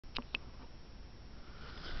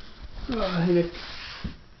So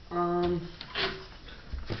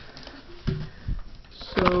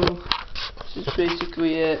this is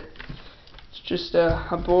basically it. It's just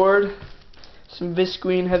a board, some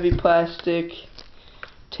visqueen heavy plastic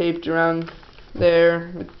taped around there.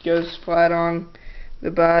 It goes flat on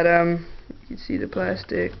the bottom. You can see the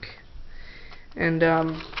plastic, and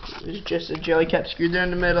there's just a jelly cap screwed there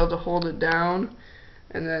in the middle to hold it down,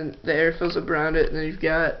 and then the air fills up around it, and then you've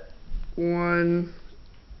got 1,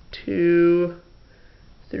 2,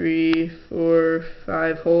 3, 4,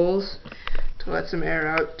 5 holes to let some air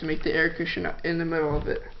out to make the air cushion in the middle of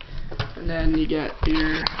it. And then you got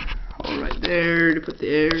your hole right there to put the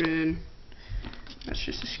air in. That's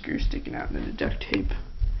just a screw sticking out, and then the duct tape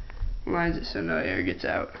lines it so no air gets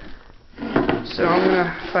out. So I'm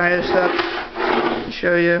gonna fire this up and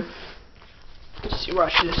show you. See,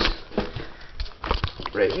 watch this.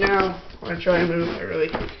 Right now, when I try to move, I really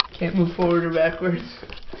can't move forward or backwards.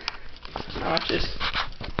 Watch this.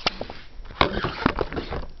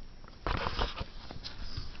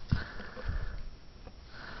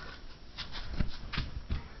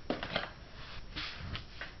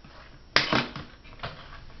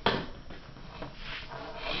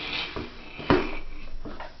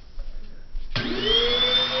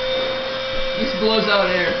 This blows out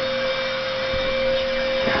air.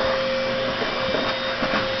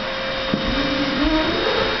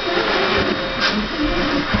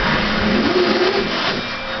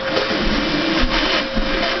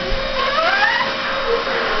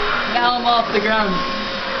 Now I'm off the ground.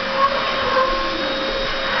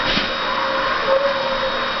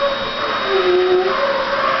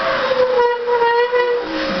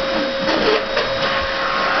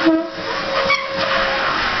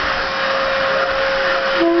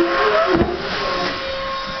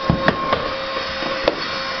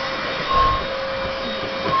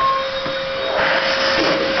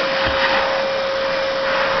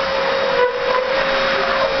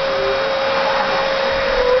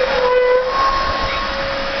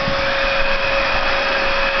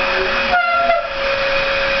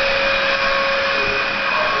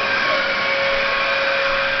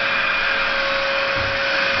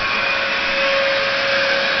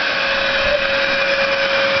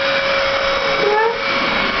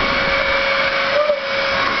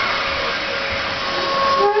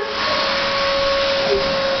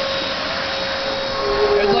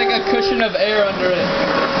 There's like a cushion of air under it.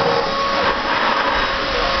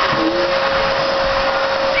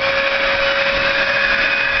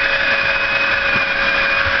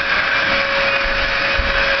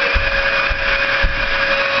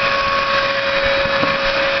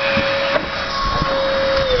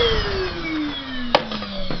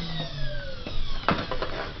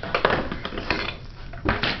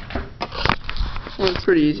 Well, it's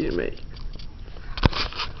pretty easy to make.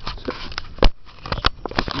 So,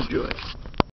 enjoy.